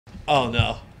Oh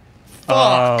no.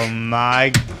 Oh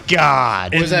my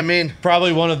God. What does that mean?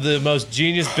 Probably one of the most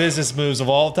genius business moves of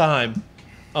all time.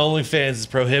 OnlyFans is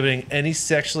prohibiting any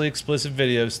sexually explicit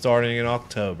videos starting in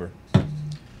October.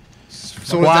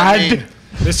 So what does that mean?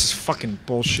 This is fucking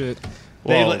bullshit.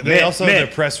 They also in their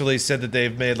press release said that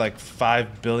they've made like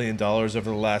 $5 billion over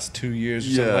the last 2 years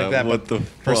or something like that. What but the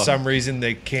for fuck? some reason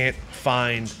they can't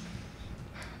find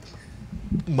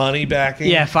money backing.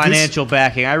 Yeah, financial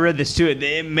backing. I read this too.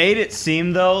 It made it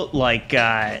seem though like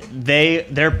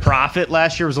their profit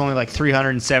last year was only like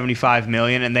 $375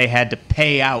 million, and they had to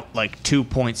pay out like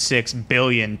 $2.6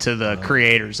 billion to the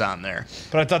creators on there.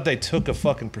 But I thought they took a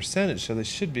fucking percentage, so they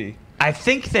should be. I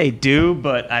think they do,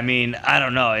 but I mean, I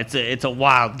don't know. It's a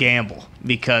wild gamble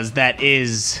because that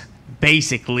is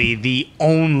basically the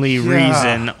only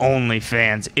reason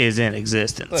OnlyFans is in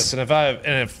existence. Listen,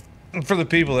 if for the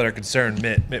people that are concerned,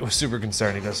 Mitt was super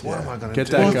concerned. He goes, "What am I going to do?" Get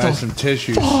that guy some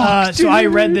tissues. So I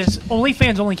read this.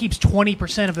 OnlyFans only keeps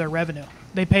 20% of their revenue.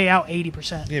 They pay out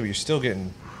 80%. Yeah, but you're still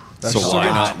getting. So why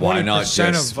not 20%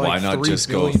 just of, like, $3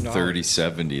 go billion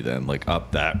 30-70 then, like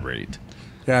up that rate?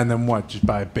 Yeah, and then what? Just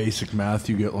by basic math,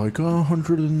 you get like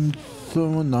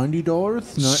 $190,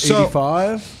 So-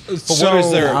 85. But what is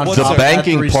their? What's The their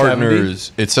banking 370?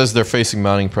 partners, it says they're facing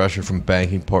mounting pressure from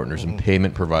banking partners and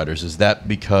payment providers. Is that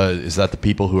the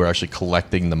people who are actually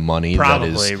collecting the money?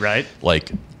 Probably, that is, right?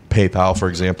 Like PayPal, for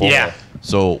example. Yeah.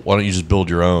 So why don't you just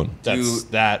build your own?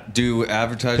 Do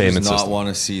advertisers Payment not system. want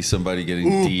to see somebody getting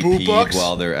boo DP'd bucks?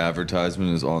 while their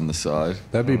advertisement is on the side?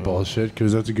 That'd be bullshit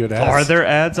because that's a good ad. Are there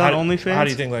ads on How OnlyFans? do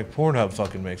you think like Pornhub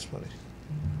fucking makes money?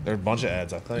 There are a bunch of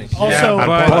ads, I think. Also,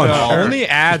 But bunch. only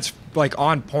ads like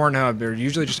on Pornhub, they're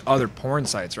usually just other porn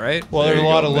sites, right? Well, there's a you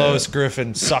lot go, of man. Lois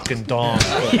Griffin sucking dong.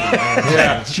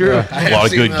 True. A lot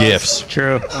of good gifts.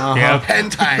 True.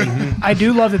 Hentai. I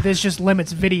do love that this just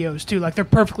limits videos too. Like they're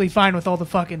perfectly fine with all the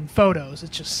fucking photos.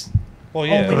 It's just Well,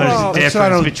 yeah. Only- There's Well, a that's what I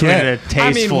difference don't between get. a tasteful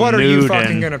I mean, what are you nude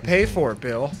fucking and gonna pay for,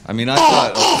 Bill? I mean, I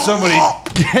thought Somebody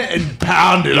getting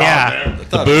pounded yeah,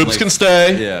 The boobs can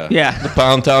stay. Yeah. yeah. The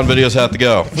Pound Town videos have to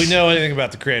go. If we know anything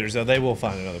about the creators, though, they will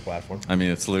find another platform. I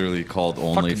mean, it's literally called make a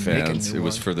OnlyFans. new It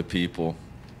was one. for the people.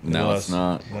 It Now was. it's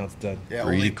not. Now it's dead. Yeah,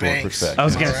 Greedy only corporate banks. fact. I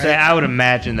was gonna Alright. say, I would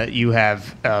imagine that you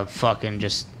have a fucking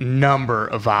just number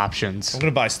of options. I'm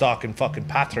gonna buy stock in fucking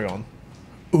Patreon.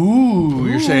 Ooh,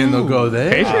 you're saying they'll go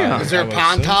there? Patreon. Is there a I would assume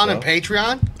Ponton so. and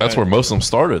Patreon? That's where most of them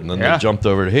started, and then Yeah. they jumped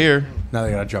over to here. Now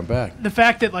they gotta jump back. the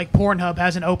fact that like Pornhub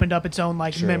hasn't opened up its own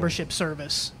like membership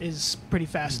service is pretty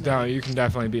fascinating. No, you can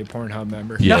definitely be a Pornhub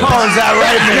member. Yeah, Oh, is that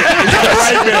right,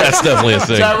 man? that's definitely a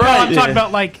thing. No, I'm talking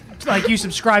about like you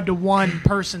subscribe to one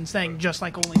person's thing, just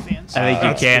like OnlyFans. I think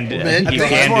you can do Mint? that. You I think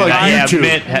can it's do more that. like Yeah, YouTube.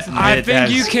 Mint I think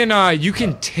has- you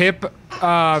can tip.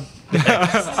 You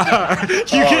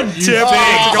can tip. You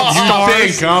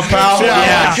think, huh, pal?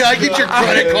 Yeah. Can I get your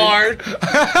credit card?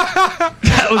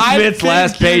 That was I Mitt's think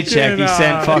last you paycheck. can, He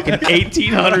sent fucking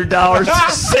 $1,800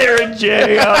 to Sarah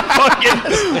J. Fucking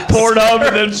Pornhub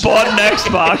and then bought an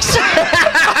Xbox.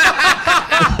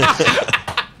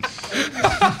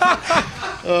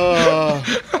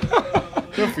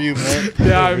 Good for you, man.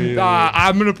 Yeah,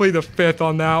 I'm gonna play the fifth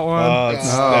on that one. That's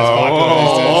popular.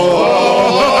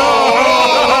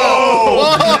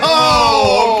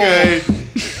 Oh, okay.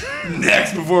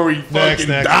 Next, before we fucking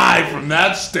next. die from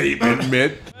that statement,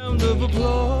 Mitt. Round of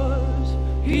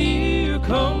applause, here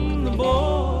come the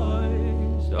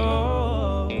boys. Oh.